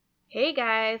Hey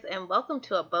guys, and welcome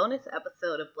to a bonus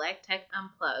episode of Black Tech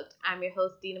Unplugged. I'm your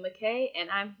host, Dina McKay, and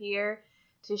I'm here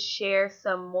to share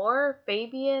some more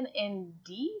Fabian and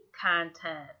Dee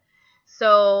content.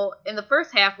 So, in the first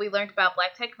half, we learned about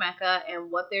Black Tech Mecca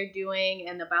and what they're doing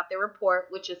and about their report,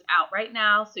 which is out right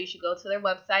now. So, you should go to their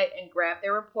website and grab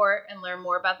their report and learn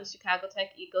more about the Chicago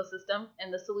Tech ecosystem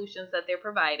and the solutions that they're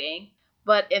providing.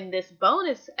 But in this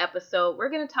bonus episode, we're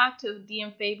going to talk to Dee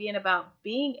and Fabian about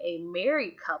being a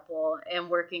married couple and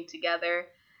working together,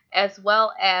 as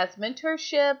well as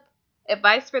mentorship,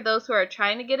 advice for those who are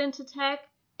trying to get into tech,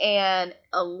 and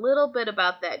a little bit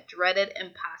about that dreaded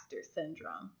imposter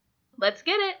syndrome. Let's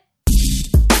get it.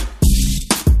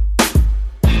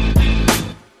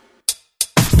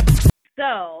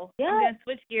 So, I'm going to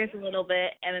switch gears a little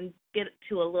bit and get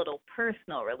to a little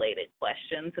personal related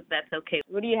questions, if that's okay.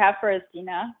 What do you have for us,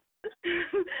 Dina?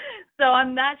 So,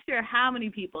 I'm not sure how many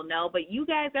people know, but you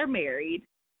guys are married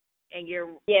and you're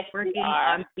working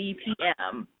on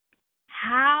BPM.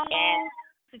 How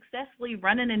successfully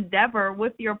run an endeavor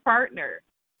with your partner?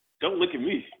 Don't look at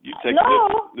me. You take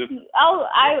this.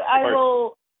 I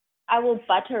will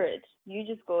butter it. You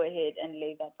just go ahead and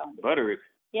lay that foundation. Butter it.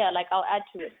 Yeah, I'll add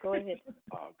to it. Go ahead.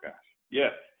 Oh gosh. Yeah.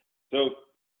 So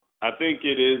I think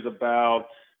it is about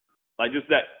just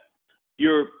that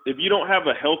if you don't have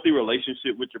a healthy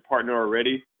relationship with your partner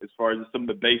already, as far as some of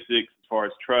the basics, as far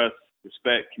as trust,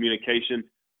 respect, communication,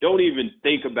 don't even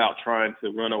think about trying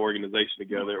to run an organization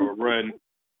together or run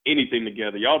anything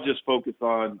together. Y'all just focus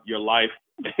on your life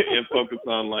and focus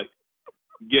on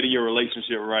getting your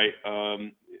relationship right.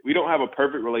 We don't have a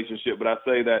perfect relationship, but I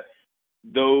say that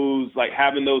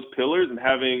having those pillars and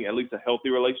having at least a healthy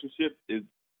relationship is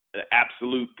an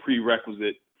absolute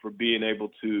prerequisite for being able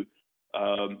to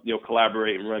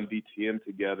collaborate and run BTM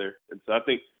together. And so I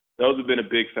think those have been a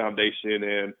big foundation,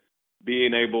 and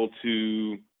being able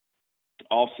to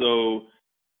also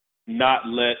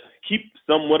keep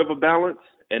somewhat of a balance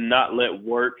and not let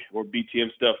work or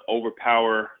BTM stuff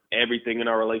overpower everything in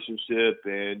our relationship,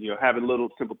 and having little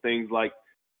simple things like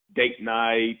date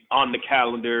night on the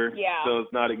calendar, so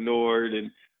it's not ignored,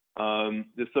 and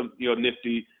just some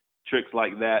nifty tricks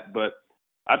like that. But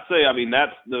I'd say,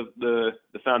 that's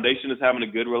the foundation is having a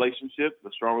good relationship, a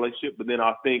strong relationship. But then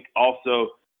I think also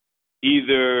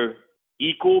either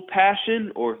equal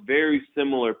passion or very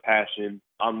similar passion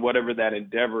on whatever that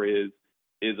endeavor is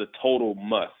a total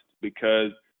must.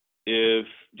 Because if,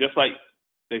 just like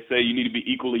they say, you need to be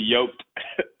equally yoked,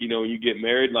 when you get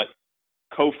married,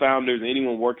 co-founders,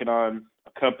 anyone working on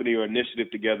a company or initiative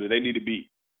together, they need to be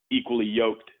equally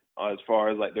yoked as far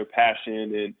as their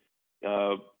passion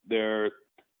and their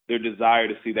desire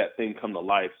to see that thing come to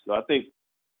life. So I think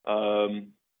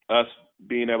us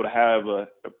being able to have a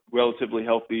relatively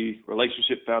healthy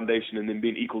relationship foundation and then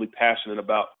being equally passionate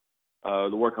about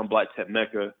the work on Black Tech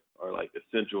Mecca are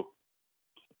essential.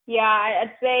 Yeah,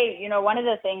 I'd say, one of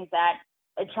the things that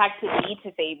attracted me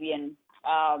to Fabian,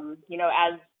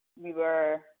 as we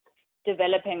were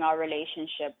developing our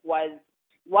relationship was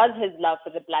his love for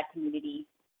the Black community,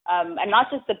 and not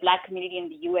just the Black community in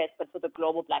the U.S., but for the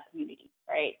global Black community,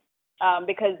 right?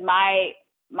 Because my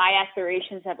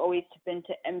aspirations have always been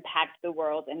to impact the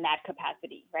world in that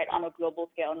capacity, right, on a global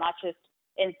scale, not just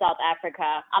in South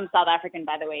Africa. I'm South African,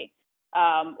 by the way,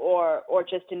 or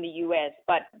just in the U.S.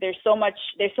 But there's so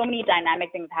many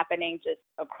dynamic things happening just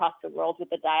across the world with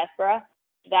the diaspora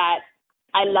that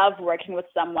I love working with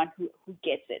someone who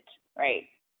gets it, right?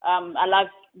 I love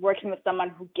working with someone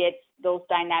who gets those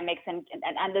dynamics and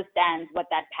understands what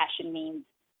that passion means.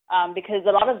 Because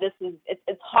a lot of this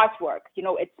it's hard work,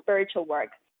 it's spiritual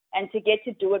work. And to get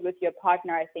to do it with your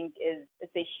partner, I think is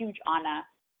a huge honor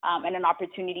and an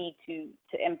opportunity to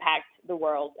impact the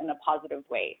world in a positive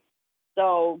way.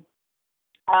 So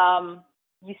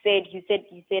you said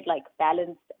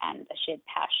balance and a shared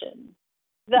passion.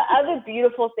 The other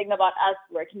beautiful thing about us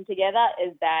working together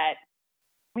is that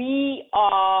we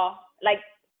are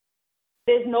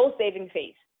there's no saving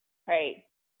face, right?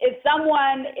 If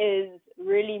someone is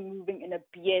really moving in a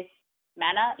BS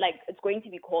manner, it's going to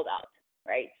be called out,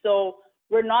 right? So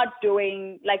we're not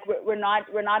doing we're not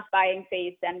buying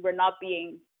face, and we're not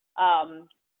being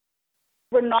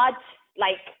we're not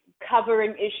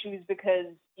covering issues because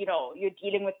you're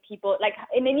dealing with people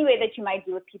in any way that you might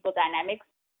do with people dynamics.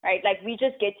 Right? We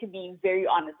just get to be very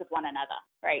honest with one another,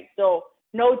 right? So,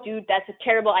 no, dude, that's a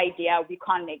terrible idea. We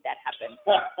can't make that happen.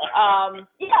 That's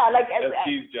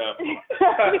Steve's job.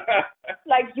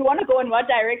 You want to go in what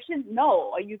direction?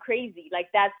 No, are you crazy?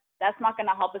 That's not going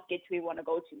to help us get to where we want to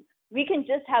go to. we can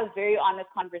just have very honest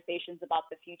conversations about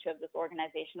the future of this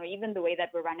organization, or even the way that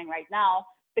we're running right now,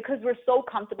 because we're so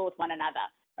comfortable with one another,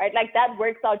 right? Like that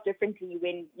works out differently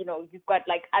when, you've got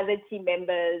like other team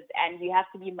members, and you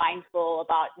have to be mindful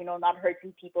about, not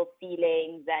hurting people's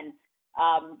feelings, and,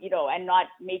 and not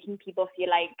making people feel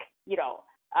like,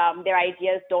 their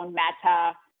ideas don't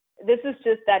matter. This is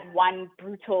just that one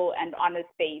brutal and honest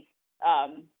space,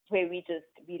 where we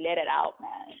let it out,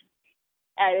 man.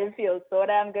 And it feels so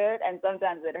damn good, and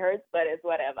sometimes it hurts, but it's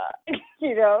whatever.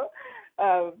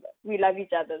 We love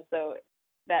each other, so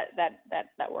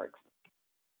that works.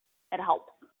 It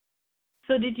helps.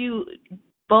 So did you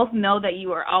both know that you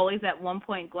were always at one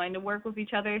point going to work with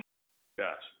each other?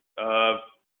 Gosh.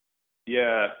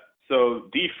 Yeah. So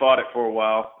Dee fought it for a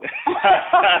while.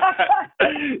 I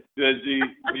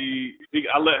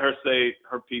let her say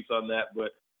her piece on that,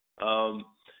 but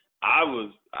I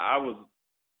was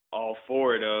all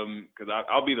for it, because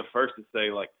I'll be the first to say,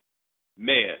 like,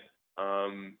 man,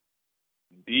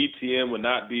 DTM would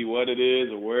not be what it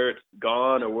is, or where it's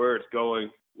gone, or where it's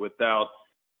going without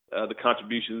the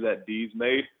contributions that Dee's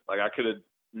made. Like, I could have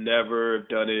never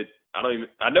done it.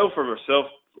 I know for myself,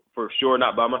 for sure,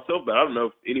 not by myself, but I don't know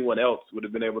if anyone else would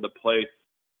have been able to play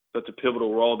such a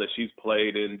pivotal role that she's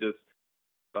played in just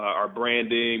our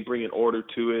branding, bringing order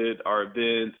to it, our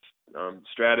events,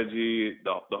 strategy,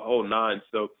 the whole nine.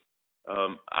 So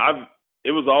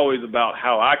it was always about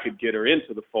how I could get her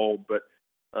into the fold, but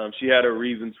she had her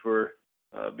reasons for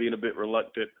being a bit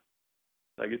reluctant.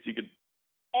 I guess you could.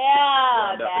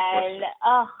 Yeah, man.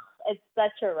 Oh, it's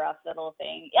such a rough little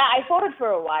thing. Yeah, I fought it for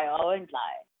a while, I won't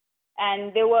lie.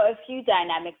 And there were a few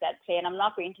dynamics at play, and I'm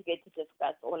not going to get to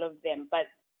discuss all of them, but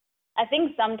I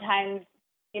think sometimes,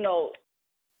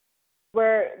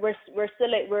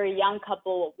 we're a young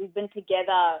couple. We've been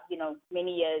together,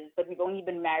 many years, but we've only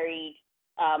been married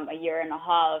a year and a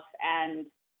half, and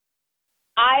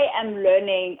I am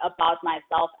learning about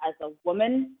myself as a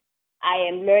woman. I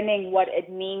am learning what it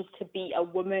means to be a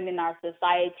woman in our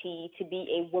society, to be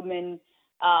a woman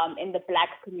in the Black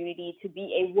community, to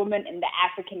be a woman in the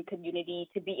African community,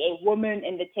 to be a woman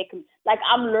in the tech. Like,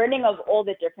 I'm learning of all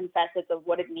the different facets of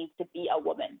what it means to be a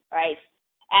woman, right?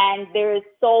 And there is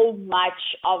so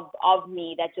much of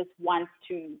me that just wants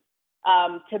to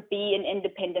be an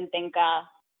independent thinker,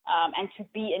 and to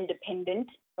be independent,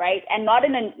 right? And not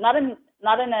in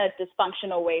a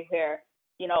dysfunctional way where,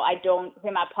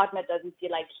 where my partner doesn't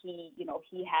feel like he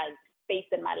has space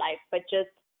in my life, but just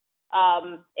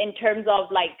in terms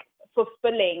of like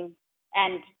fulfilling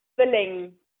and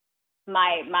fulfilling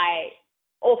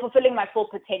my full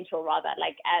potential, rather,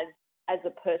 like as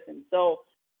a person. So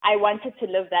I wanted to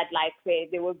live that life where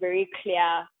there were very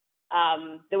clear,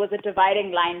 there was a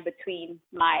dividing line between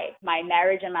my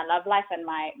marriage and my love life and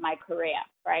my career,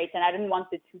 right? And I didn't want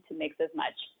the two to mix as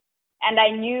much. And I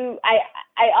knew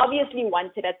I obviously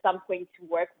wanted at some point to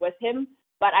work with him,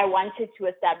 but I wanted to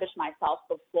establish myself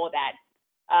before that.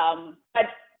 But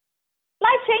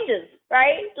life changes,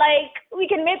 right? Like, we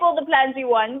can make all the plans we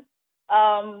want,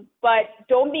 but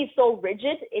don't be so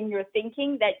rigid in your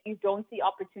thinking that you don't see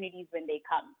opportunities when they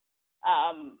come.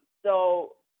 So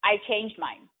I changed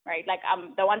mine, right? Like,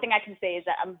 the one thing I can say is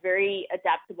that I'm very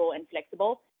adaptable and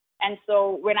flexible. And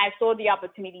so when I saw the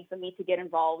opportunity for me to get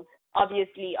involved,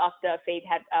 obviously after Faith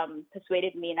had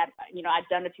persuaded me, and I'd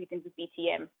done a few things with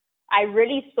BTM, I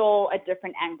really saw a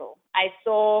different angle. I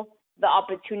saw the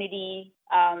opportunity,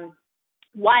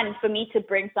 one, for me to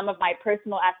bring some of my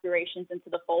personal aspirations into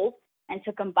the fold and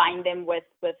to combine them with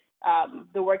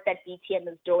the work that BTM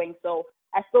is doing. So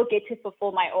I still get to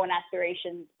fulfill my own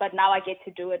aspirations, but now I get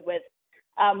to do it with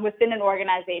within an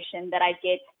organization that I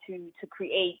get to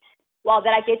create,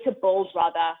 that I get to build,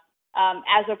 rather,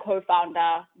 as a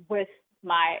co-founder with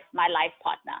my life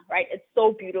partner, right? It's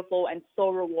so beautiful and so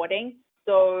rewarding.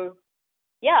 So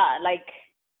yeah, like,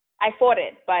 I fought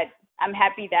it, but I'm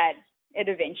happy that it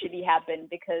eventually happened,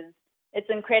 because it's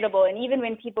incredible. And even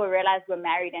when people realize we're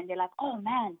married and they're like, oh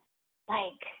man,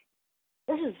 like,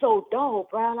 this is so dope,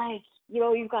 bro. Like,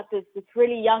 you've got this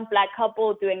really young Black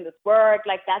couple doing this work.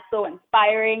 Like, that's so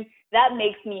inspiring. That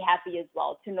makes me happy as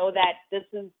well, to know that this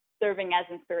is serving as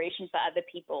inspiration for other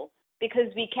people,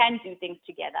 because we can do things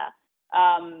together.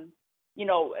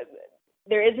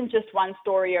 There isn't just one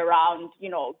story around,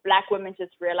 Black women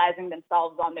just realizing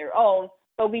themselves on their own,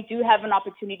 but we do have an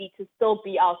opportunity to still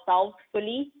be ourselves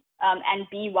fully, and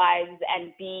be wives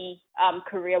and be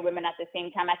career women at the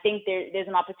same time. I think there's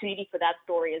an opportunity for that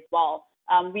story as well.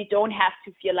 We don't have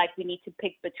to feel like we need to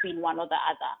pick between one or the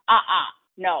other.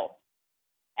 No.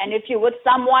 And if you're with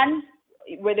someone,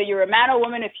 whether you're a man or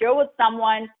woman, if you're with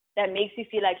someone that makes you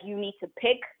feel like you need to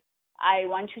pick, I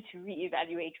want you to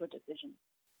reevaluate your decision.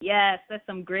 Yes, that's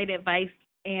some great advice.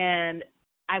 And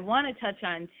I want to touch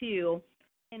on, too,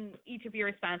 in each of your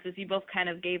responses, you both kind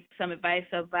of gave some advice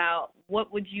about what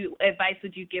advice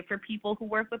would you give for people who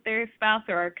work with their spouse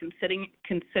or are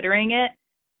considering it?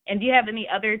 And do you have any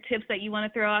other tips that you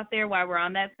want to throw out there while we're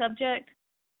on that subject?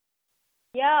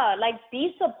 Yeah, like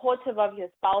be supportive of your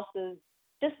spouse's,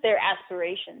 just their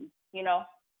aspirations,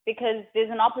 because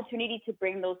there's an opportunity to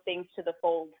bring those things to the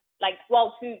fold. Like,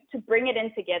 well, to bring it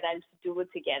in together and to do it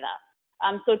together.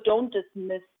 So don't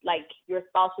dismiss like your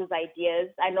spouse's ideas.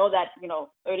 I know that,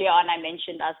 earlier on I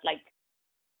mentioned us like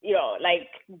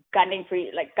gunning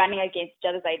against each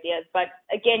other's ideas. But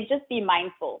again, just be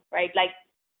mindful, right? Like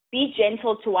be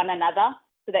gentle to one another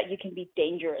so that you can be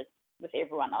dangerous with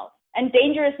everyone else. And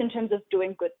dangerous in terms of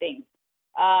doing good things.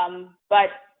 But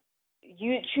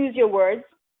you choose your words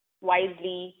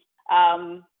wisely.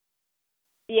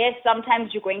 Yes,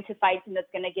 sometimes you're going to fight and it's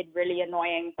going to get really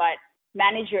annoying, but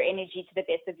manage your energy to the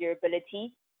best of your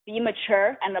ability. Be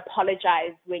mature and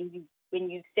apologize when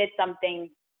you said something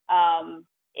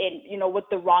with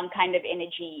the wrong kind of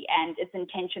energy and its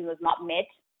intention was not met.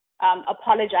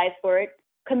 Apologize for it.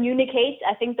 Communicate.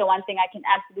 I think the one thing I can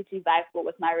absolutely vibe for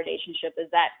with my relationship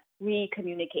is that we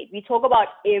communicate. We talk about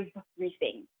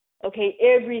everything. Okay,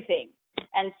 everything.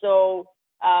 And so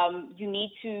you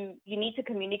need to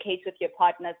communicate with your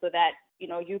partner so that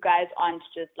you guys aren't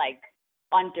just like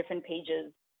on different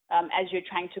pages as you're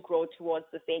trying to grow towards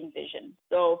the same vision.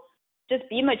 So just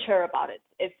be mature about it.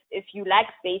 If you lack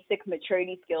basic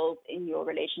maturity skills in your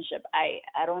relationship,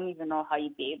 I don't even know how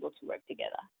you'd be able to work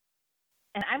together.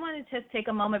 And I want to just take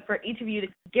a moment for each of you to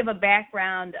give a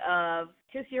background of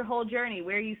just your whole journey,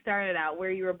 where you started out,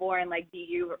 where you were born. Like,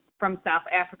 you were from South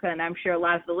Africa, and I'm sure a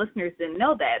lot of the listeners didn't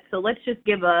know that. So let's just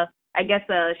give a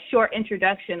short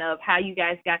introduction of how you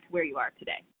guys got to where you are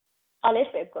today. I'll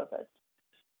let Feb go first.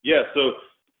 Yeah, so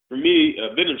for me,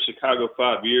 I've been in Chicago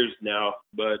 5 years now,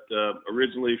 but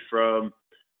originally from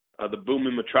the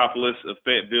booming metropolis of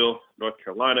Fayetteville, North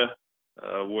Carolina,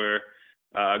 where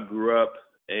I grew up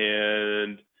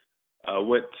and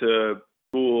went to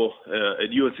school at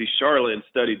UNC Charlotte and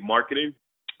studied marketing,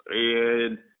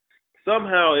 and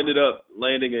somehow ended up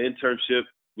landing an internship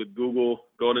with Google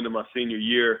going into my senior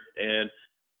year, and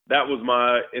that was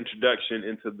my introduction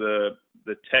into the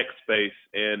tech space.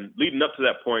 And leading up to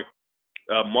that point,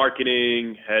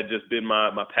 marketing had just been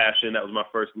my passion. That was my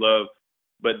first love.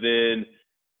 But then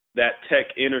that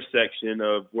tech intersection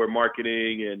of where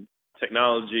marketing and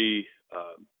technology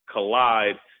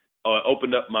collide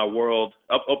opened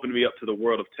me up to the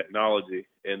world of technology.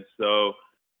 And so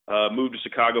moved to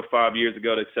Chicago 5 years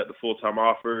ago to accept the full-time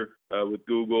offer with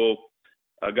Google.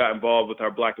 Got involved with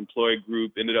our Black employee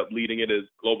group, ended up leading it as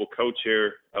global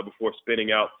co-chair before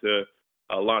spinning out to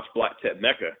launch Black Tech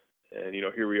Mecca. And,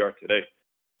 here we are today.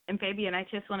 And Fabian, I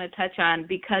just want to touch on,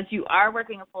 because you are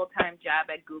working a full-time job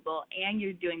at Google and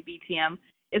you're doing BTM,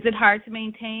 is it hard to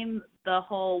maintain the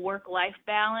whole work-life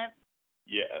balance?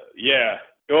 Yeah.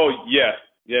 Oh, yeah.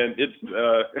 Yeah, it's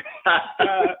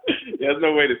there's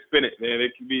no way to spin it, man.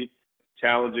 It can be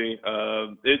challenging.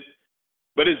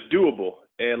 But it's doable.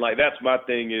 And like that's my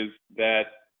thing, is that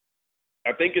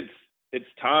I think it's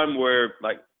time where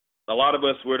like a lot of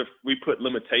us we put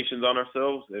limitations on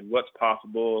ourselves and what's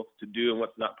possible to do and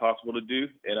what's not possible to do.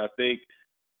 And I think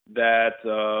that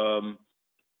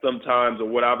sometimes, or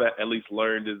what I've at least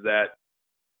learned, is that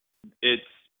it's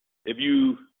if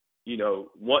you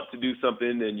want to do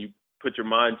something and you put your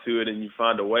mind to it and you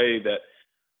find a way, that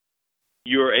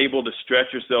you're able to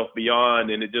stretch yourself beyond,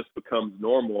 and it just becomes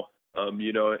normal,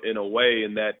 in a way.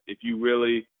 And that if you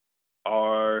really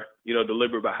are,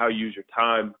 deliberate about how you use your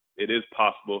time, it is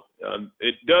possible.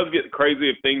 It does get crazy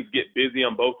if things get busy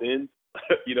on both ends.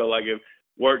 Like if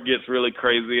work gets really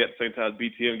crazy, at the same time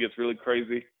BTM gets really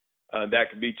crazy, that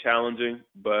could be challenging.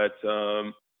 But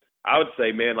I would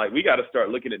say, man, like we got to start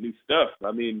looking at new stuff.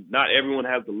 I mean, not everyone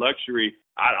has the luxury.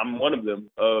 I'm one of them,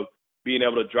 of being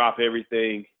able to drop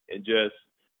everything and just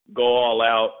go all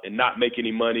out and not make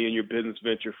any money in your business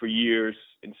venture for years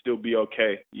and still be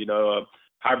okay.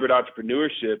 Hybrid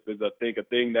entrepreneurship is, I think, a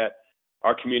thing that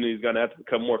our community is going to have to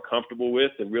become more comfortable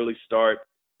with and really start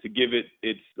to give it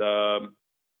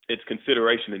its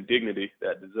consideration and dignity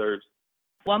that it deserves.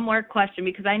 One more question,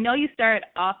 because I know you started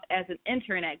off as an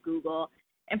intern at Google.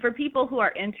 And for people who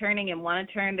are interning and want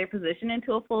to turn their position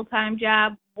into a full-time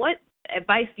job, what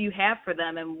advice do you have for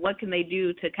them, and what can they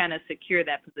do to kind of secure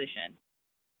that position?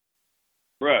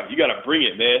 Bruh, you got to bring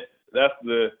it, man. That's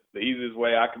the easiest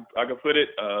way I can put it.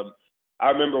 I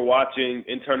remember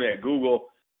interning at Google.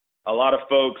 A lot of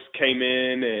folks came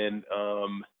in and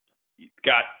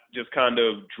got just kind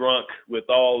of drunk with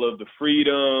all of the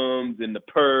freedoms and the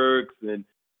perks. And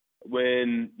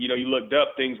when, you looked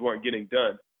up, things weren't getting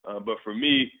done. But for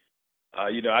me,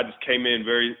 I just came in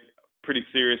pretty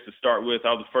serious to start with.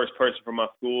 I was the first person from my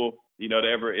school,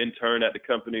 to ever intern at the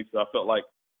company. So I felt like,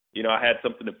 I had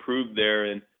something to prove there.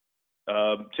 And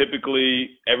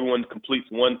typically everyone completes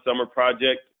one summer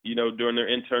project, during their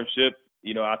internship.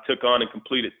 I took on and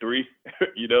completed 3,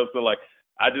 so like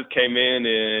I just came in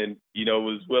and,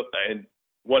 and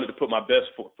wanted to put my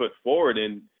best foot forward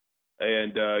and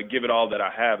give it all that I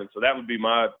have. And so that would be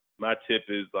my tip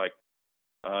is like,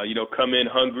 come in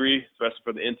hungry, especially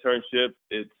for the internship.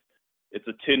 It's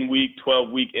a 10-week,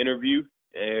 12-week interview,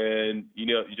 and, you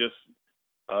just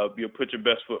put your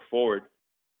best foot forward.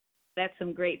 That's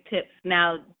some great tips.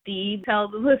 Now, Dee, tell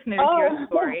the listeners your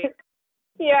story.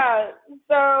 Yeah,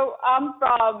 so I'm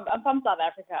from South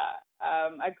Africa.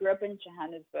 I grew up in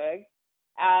Johannesburg,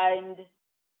 and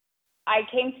I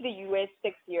came to the U.S.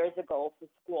 6 years ago for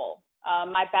school.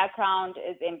 My background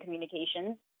is in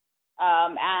communications,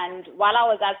 and while I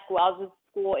was at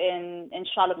school in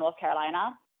Charlotte, North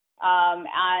Carolina,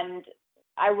 and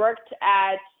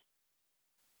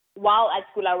while at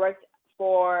school I worked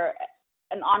for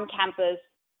an on-campus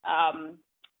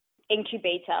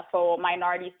incubator for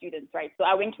minority students, right? So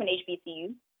I went to an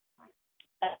HBCU,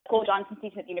 called Johnson C.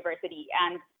 Smith University,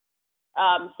 and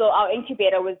so our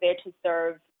incubator was there to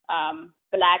serve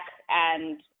Black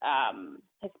and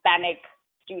Hispanic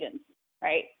students,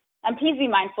 right? And please be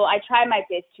mindful, I try my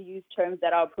best to use terms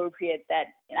that are appropriate,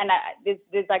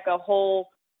 there's like a whole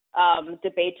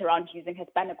debate around using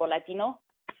Hispanic or Latino.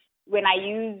 When I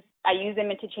use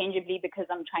them interchangeably because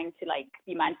I'm trying to like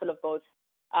be mindful of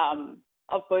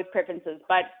both preferences.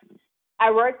 But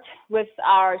I worked with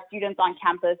our students on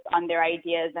campus on their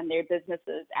ideas and their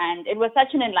businesses, and it was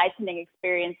such an enlightening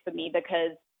experience for me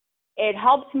because it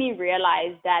helped me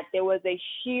realize that there was a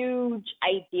huge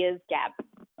ideas gap,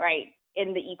 right,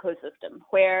 in the ecosystem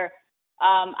where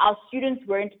our students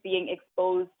weren't being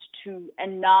exposed to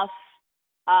enough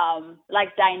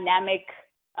dynamic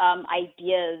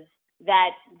ideas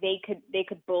that they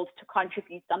could build to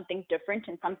contribute something different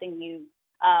and something new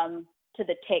to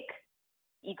the tech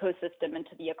ecosystem and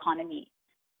to the economy.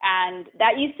 And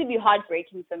that used to be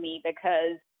heartbreaking for me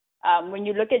because when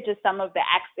you look at just some of the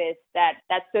access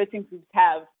that certain groups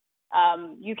have,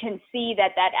 you can see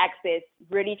that access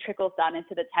really trickles down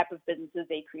into the type of businesses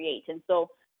they create. And so,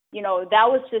 that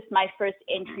was just my first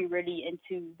entry really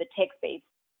into the tech space,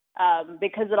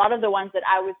 because a lot of the ones that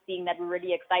I was seeing that were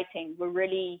really exciting were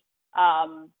really,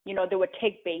 they were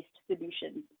tech-based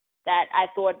solutions that I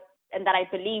thought and that I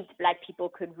believed Black people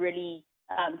could really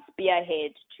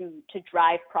spearhead to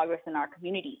drive progress in our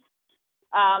communities.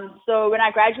 So when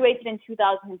I graduated in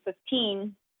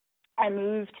 2015, I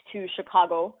moved to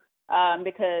Chicago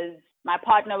because my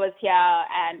partner was here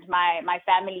and my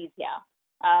family's here.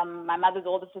 My mother's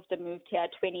older sister moved here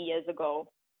 20 years ago.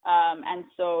 And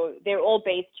so they're all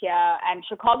based here. And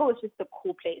Chicago was just a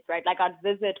cool place, right? Like I'd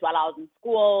visit while I was in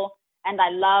school and I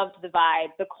loved the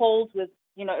vibe. The cold was,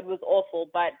 it was awful,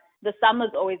 but the summers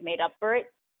always made up for it.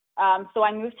 So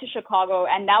I moved to Chicago,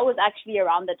 and that was actually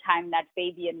around the time that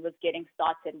Fabian was getting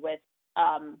started with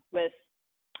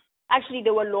actually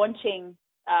they were launching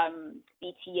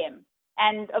BTM.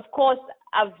 And of course,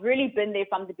 I've really been there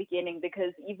from the beginning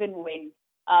because even when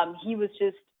he was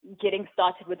just getting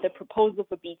started with the proposal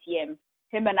for BTM,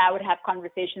 him and I would have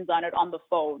conversations on it on the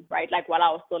phone, right? Like while I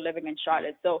was still living in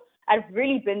Charlotte. So I've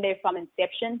really been there from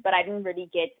inception, but I didn't really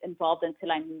get involved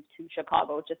until I moved to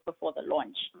Chicago just before the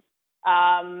launch.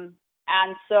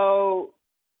 And so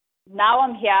now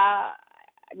I'm here.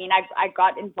 I mean, I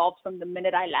got involved from the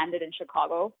minute I landed in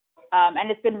Chicago. And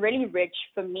it's been really rich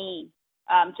for me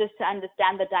just to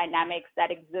understand the dynamics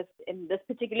that exist in this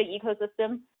particular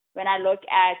ecosystem. When I look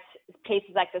at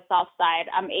places like the South Side,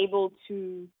 I'm able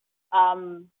to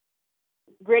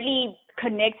really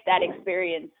connect that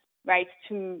experience, right,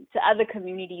 to other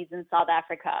communities in South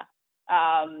Africa,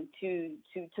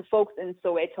 to folks in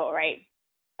Soweto, right,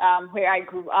 where I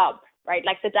grew up, right?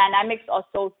 Like the dynamics are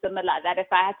so similar that if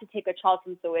I had to take a child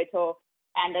from Soweto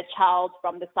and a child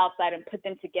from the South Side and put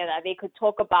them together, they could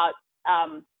talk about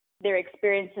their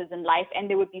experiences in life, and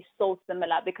they would be so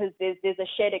similar because there's a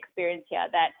shared experience here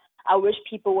that I wish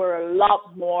people were a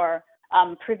lot more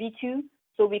privy to,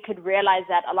 so we could realize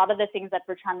that a lot of the things that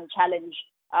we're trying to challenge,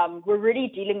 we're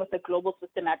really dealing with a global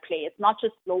system at play. It's not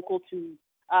just local to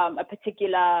a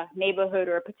particular neighborhood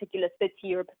or a particular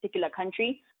city or a particular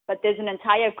country, but there's an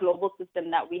entire global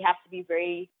system that we have to be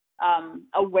very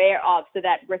aware of so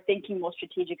that we're thinking more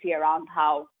strategically around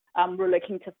how we're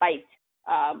looking to fight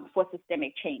for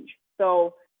systemic change.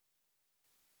 So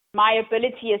my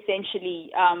ability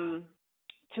essentially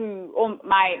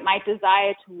my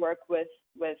desire to work with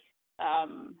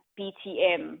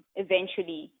BTM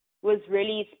eventually was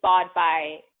really sparred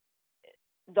by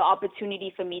the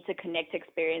opportunity for me to connect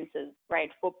experiences,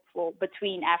 right, for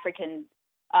between Africans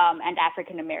and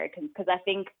African Americans, because I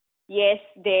think yes,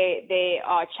 there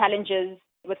are challenges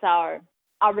with our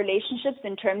relationships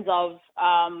in terms of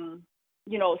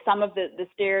some of the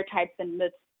stereotypes and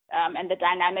myths and the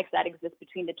dynamics that exist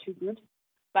between the two groups.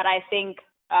 But I think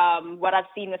what I've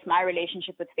seen with my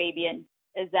relationship with Fabian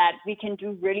is that we can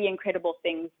do really incredible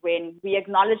things when we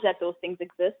acknowledge that those things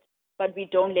exist, but we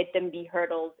don't let them be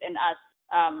hurdles in us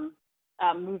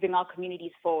moving our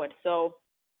communities forward. So,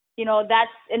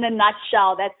 that's in a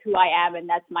nutshell, that's who I am, and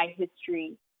that's my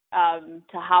history to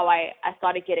how I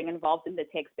started getting involved in the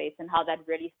tech space and how that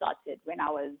really started when I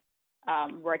was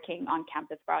working on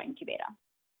campus for our incubator. I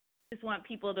just want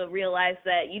people to realize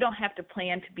that you don't have to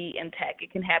plan to be in tech.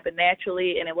 It can happen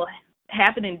naturally, and it will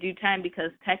happen in due time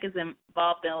because tech is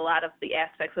involved in a lot of the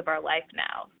aspects of our life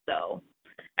now. So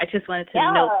I just wanted to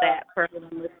note that for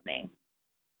everyone listening.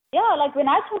 Yeah, like when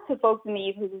I talk to folks in the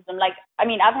ecosystem,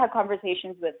 I've had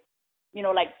conversations with,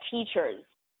 teachers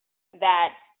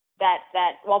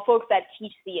folks that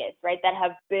teach CS, right, that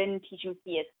have been teaching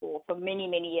CS for many,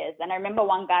 many years. And I remember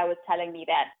one guy was telling me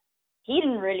that he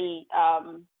didn't really,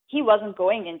 he wasn't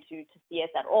going into CS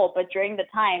at all, but during the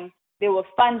time, there were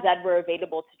funds that were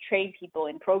available to train people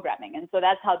in programming. And so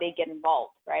that's how they get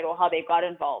involved, right, or how they got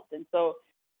involved. And so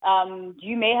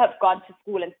you may have gone to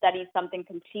school and studied something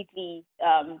completely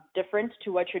different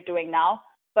to what you're doing now.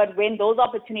 But when those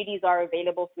opportunities are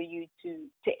available for you to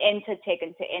enter tech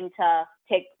and to enter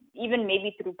tech, even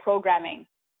maybe through programming,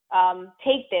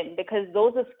 take them, because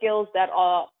those are skills that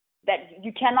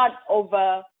you cannot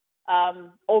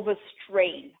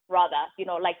overstrain, rather,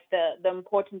 like the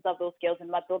importance of those skills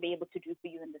and what they'll be able to do for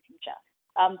you in the future.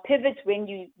 Pivot when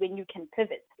you can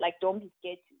pivot. Like, don't be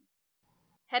scared to.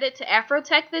 Headed to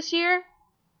Afrotech this year?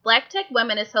 Black Tech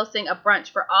Women is hosting a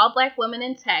brunch for all Black women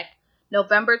in tech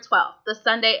November 12th, the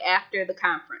Sunday after the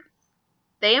conference.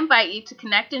 They invite you to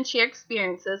connect and share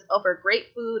experiences over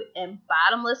great food and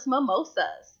bottomless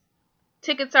mimosas.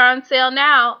 Tickets are on sale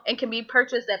now and can be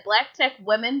purchased at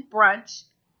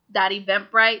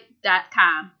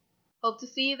blacktechwomenbrunch.eventbrite.com. Hope to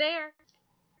see you there.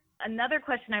 Another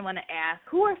question I want to ask,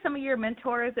 who are some of your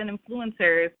mentors and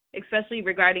influencers, especially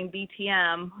regarding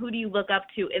BTM? Who do you look up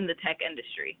to in the tech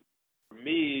industry? For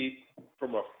me,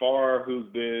 from afar, who's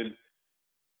been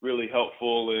really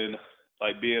helpful in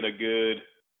being a good,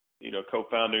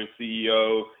 co-founder and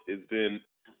CEO has been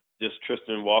just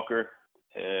Tristan Walker,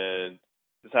 and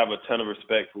just have a ton of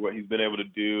respect for what he's been able to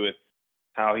do and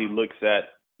how he looks at,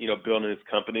 building his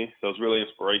company. So it's really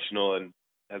inspirational and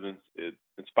it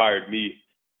inspired me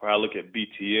when I look at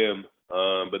BTM.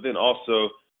 But then also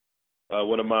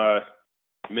one of my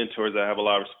mentors I have a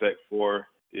lot of respect for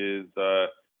is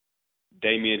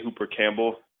Damian Hooper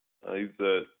Campbell. He's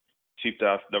the Chief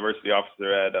Diversity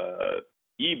Officer at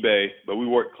eBay, but we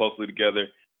work closely together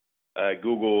at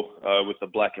Google with the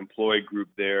Black Employee Group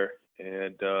there.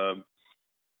 And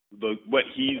what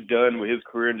he's done with his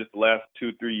career in just the last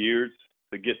 2-3 years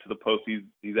to get to the post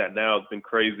he's at now has been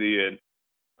crazy. And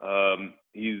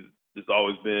he's just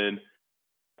always been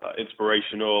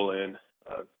inspirational and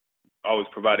always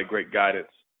provided great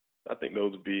guidance. I think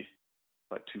those would be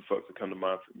two folks that come to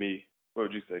mind for me. What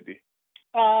would you say, Dee?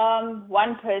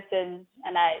 One person,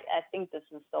 and I think this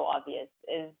is so obvious,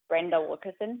 is Brenda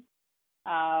Wilkerson.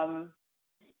 And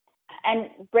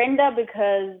Brenda,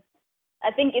 because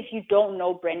I think if you don't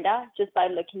know Brenda, just by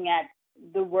looking at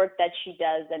the work that she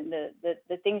does and the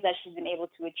things that she's been able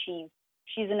to achieve,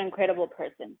 she's an incredible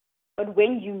person. But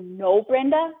when you know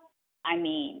Brenda, I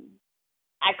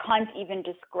can't even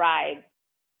describe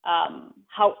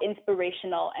how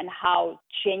inspirational and how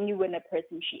genuine a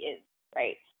person she is,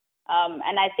 right?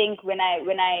 And I think when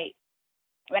I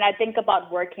think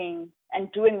about working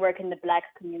and doing work in the Black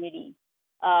community,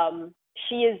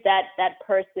 she is that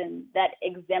person that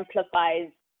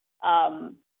exemplifies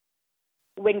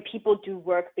when people do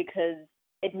work because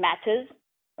it matters,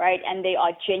 right? And they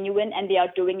are genuine and they are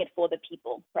doing it for the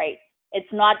people, right?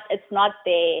 It's not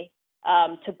there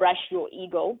to brush your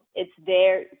ego. It's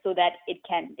there so that it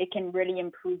can really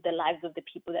improve the lives of the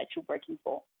people that you're working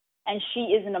for. And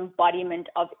she is an embodiment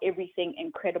of everything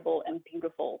incredible and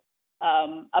beautiful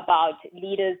about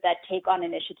leaders that take on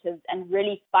initiatives and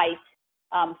really fight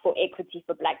for equity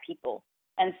for Black people.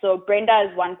 And so Brenda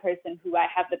is one person who I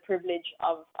have the privilege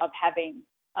of having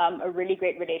a really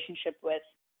great relationship with,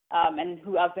 and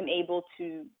who I've been able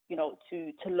to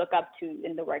look up to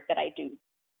in the work that I do.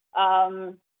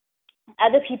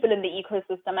 other people in the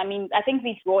ecosystem. I mean, I think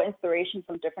we draw inspiration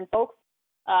from different folks,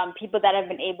 people that have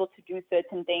been able to do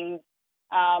certain things.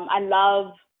 I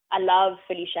love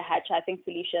Felicia Hatch. I think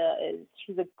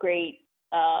she's a great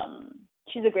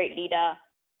leader.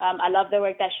 I love the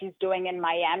work that she's doing in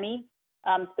Miami,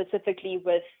 specifically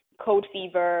with Code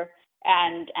Fever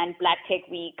and Black Tech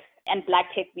Week and Black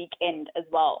Tech Weekend as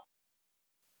well.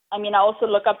 I mean, I also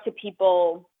look up to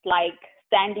people like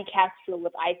Sandy Castro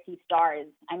with I See Stars.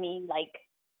 I mean, like,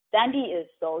 Sandy is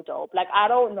so dope. Like, I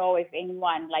don't know if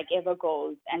anyone like ever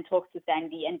goes and talks to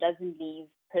Sandy and doesn't leave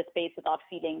her space without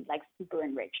feeling like super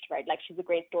enriched, right? Like, she's a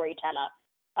great storyteller.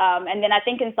 And then I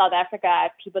think in South Africa, I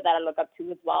have people that I look up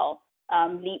to as well.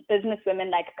 Business women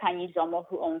like Kanye Zomo,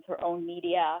 who owns her own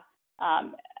media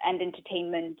and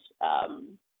entertainment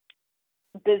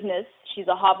business. She's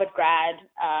a Harvard grad,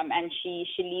 and she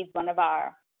leads one of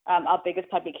our biggest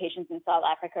publications in South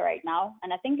Africa right now,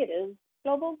 and I think it is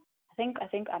global. I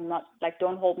think I'm not, like,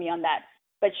 don't hold me on that,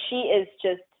 but she's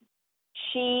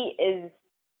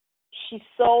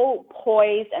so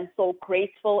poised and so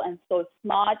graceful and so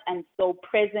smart and so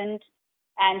present,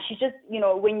 and she just, you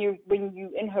know, when you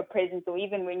in her presence, or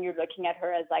even when you're looking at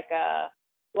her as like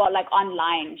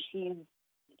online, she's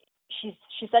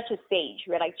such a sage,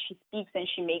 where like she speaks and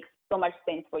she makes so much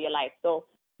sense for your life. So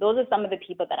those are some of the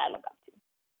people that I look up to.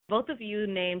 Both of you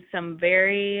named some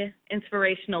very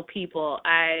inspirational people.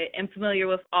 I am familiar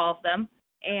with all of them,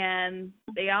 and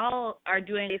they all are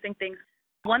doing amazing things.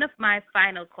 One of my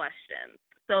final questions.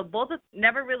 So both of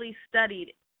never really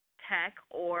studied tech,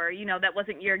 or, you know, that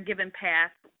wasn't your given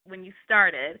path when you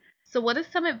started. So what is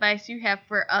some advice you have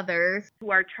for others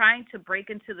who are trying to break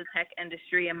into the tech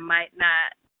industry and might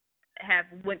not have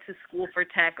went to school for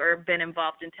tech or been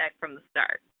involved in tech from the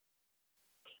start?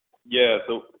 Yeah,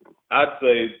 so I'd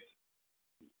say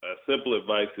simple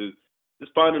advice is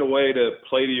just finding a way to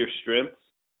play to your strengths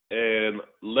and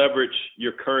leverage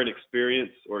your current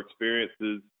experience or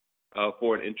experiences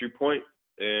for an entry point.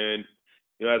 And,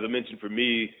 you know, as I mentioned, for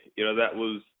me, you know, that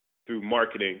was through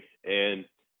marketing and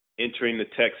entering the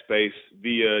tech space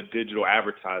via digital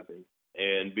advertising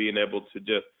and being able to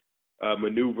just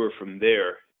maneuver from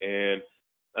there. And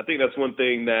I think that's one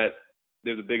thing that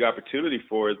there's a big opportunity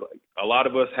for, is like a lot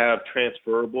of us have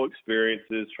transferable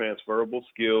experiences, transferable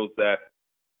skills that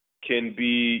can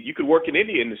be, you could work in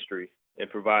any industry and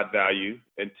provide value.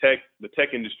 And the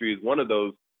tech industry is one of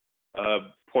those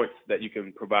points that you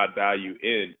can provide value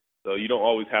in. So you don't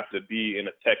always have to be in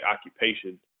a tech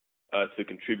occupation to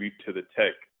contribute to the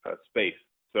tech space.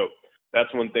 So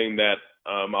that's one thing that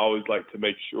I always like to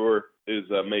make sure is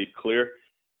made clear.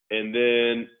 And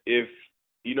then if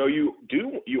you know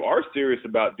you are serious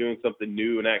about doing something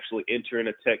new and actually entering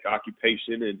a tech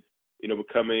occupation and, you know,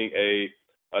 becoming a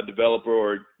developer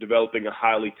or developing a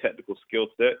highly technical skill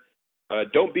set,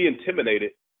 don't be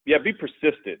intimidated. Yeah, be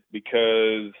persistent,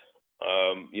 because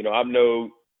you know, I'm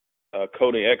no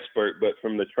coding expert, but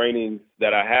from the training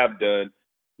that I have done,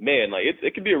 man, like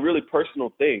it can be a really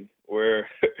personal thing where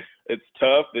it's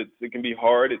tough, it can be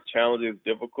hard, it's challenging, it's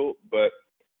difficult, but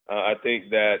I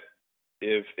think that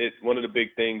one of the big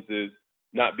things is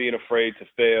not being afraid to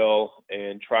fail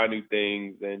and try new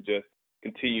things and just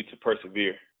continue to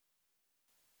persevere.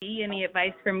 Any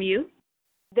advice from you?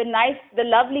 The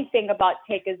lovely thing about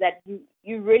tech is that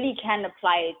you really can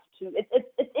apply it to,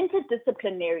 it's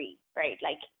interdisciplinary, right?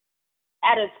 Like,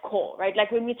 at its core, right?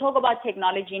 Like, when we talk about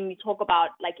technology and we talk about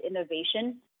like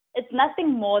innovation, it's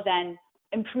nothing more than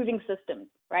improving systems,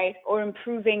 right? Or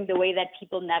improving the way that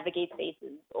people navigate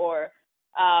spaces or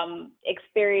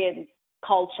experience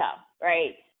culture,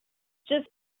 right? Just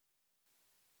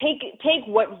take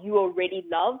what you already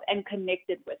love and connect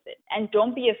it with it, and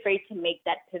don't be afraid to make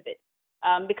that pivot,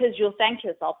 because you'll thank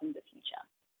yourself in the future.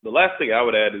 The last thing I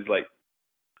would add is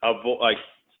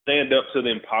stand up to the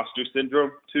imposter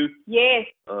syndrome too. Yes.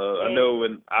 I know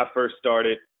when I first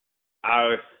started,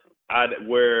 I'd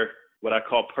wear what I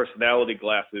call personality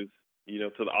glasses, you know,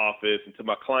 to the office and to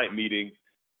my client meetings,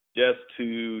 just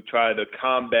to try to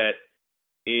combat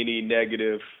any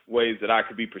negative ways that I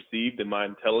could be perceived in my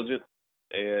intelligence.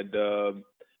 And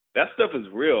that stuff is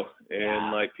real.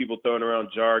 And like people throwing around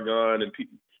jargon and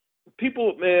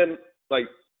people, man, like,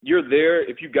 you're there.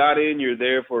 If you got in, you're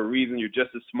there for a reason. You're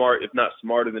just as smart, if not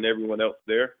smarter than everyone else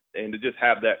there. And to just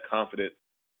have that confidence,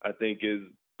 I think is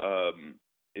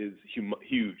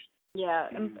huge. Yeah,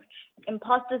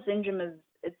 imposter syndrome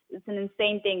it's an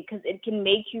insane thing, because it can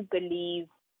make you believe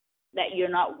that you're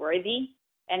not worthy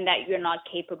and that you're not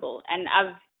capable. And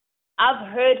I've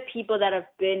heard people that have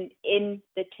been in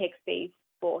the tech space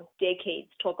for decades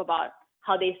talk about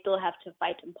how they still have to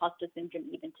fight imposter syndrome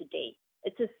even today.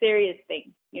 It's a serious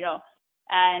thing, you know.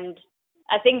 And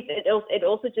I think it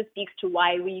also just speaks to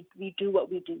why we do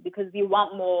what we do, because we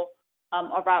want more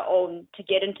of our own to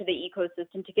get into the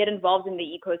ecosystem, to get involved in the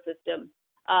ecosystem,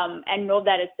 and know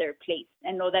that it's their place,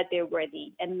 and know that they're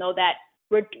worthy, and know that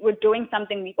we're doing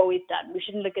something we've always done. We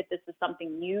shouldn't look at this as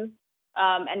something new,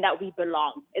 and that we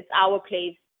belong. It's our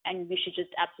place, and we should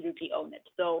just absolutely own it.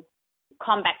 So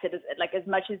combat it as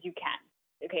much as you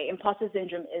can. Okay, imposter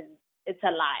syndrome it's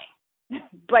a lie,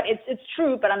 but it's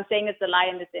true. But I'm saying it's a lie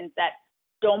in the sense that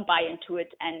don't buy into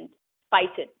it and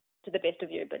fight it to the best of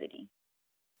your ability.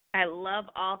 I love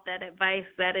all that advice.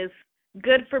 That is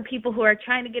good for people who are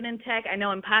trying to get in tech. I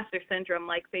know imposter syndrome,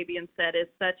 like Fabian said, is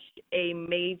such a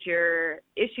major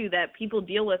issue that people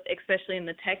deal with, especially in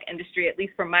the tech industry, at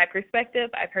least from my perspective.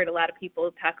 I've heard a lot of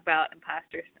people talk about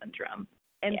imposter syndrome.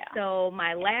 And so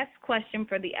my last question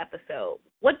for the episode,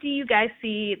 what do you guys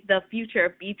see the future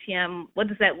of BTM? What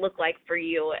does that look like for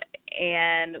you?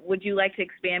 And would you like to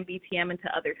expand BTM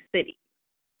into other cities?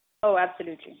 Oh,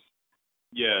 absolutely.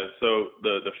 Yeah, so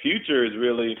the future is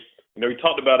really, we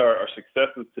talked about our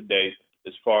successes to date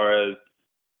as far as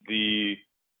the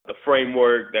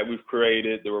framework that we've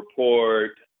created, the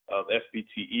report of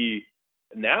SBTE.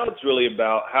 Now it's really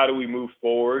about how do we move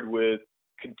forward with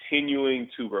continuing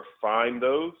to refine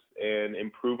those and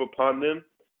improve upon them,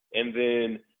 and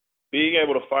then being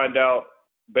able to find out,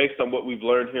 based on what we've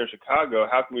learned here in Chicago,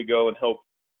 how can we go and help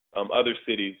other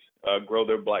cities grow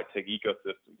their Black tech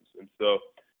ecosystems. And so,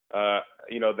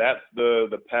 that's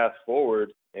the path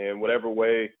forward, and whatever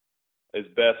way is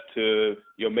best to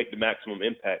make the maximum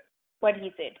impact. What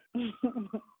he said.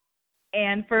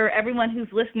 And for everyone who's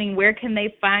listening, where can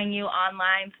they find you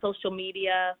online, social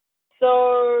media?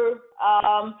 So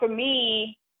for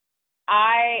me,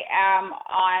 I am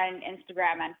on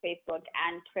Instagram and Facebook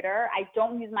and Twitter. I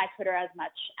don't use my Twitter as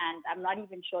much, and I'm not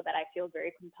even sure that I feel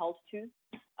very compelled to.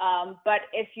 But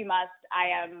if you must,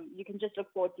 you can just look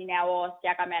for Dineo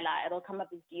Siakamela. It'll come up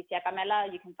as D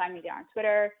Siakamela. You can find me there on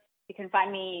Twitter. You can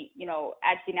find me,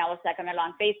 at Dineo Siakamela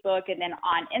on Facebook. And then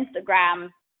on Instagram,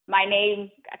 my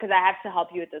name, because I have to help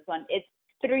you with this one, it's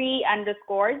 3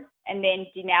 underscores and then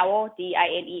Dineo,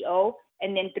 Dineo,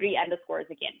 and then 3 underscores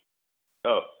again.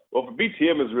 Oh, well, for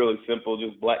BTM it's really simple,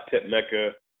 just Black Tech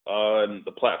Mecca on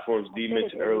the platforms Dee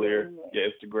mentioned earlier. Yeah,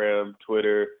 Instagram,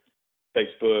 Twitter,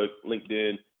 Facebook,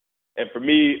 LinkedIn. And for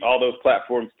me, all those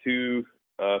platforms too,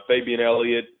 Fabian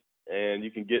Elliott, and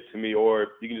you can get to me, or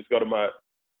you can just go to my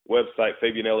website,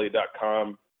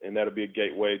 fabianelliott.com, and that'll be a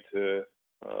gateway to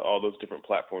all those different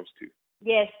platforms too.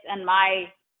 Yes, and my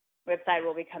website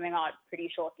will be coming out pretty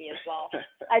shortly as well.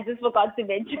 I just forgot to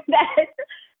mention that.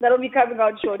 That'll be coming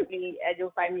out shortly, and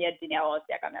you'll find me at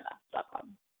dineosiakamela.com.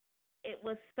 It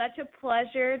was such a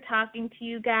pleasure talking to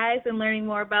you guys and learning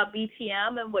more about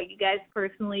BTM and what you guys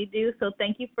personally do. So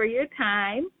thank you for your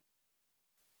time.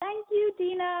 Thank you,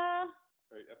 Dina.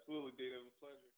 All right, absolutely, Dina. It was a pleasure.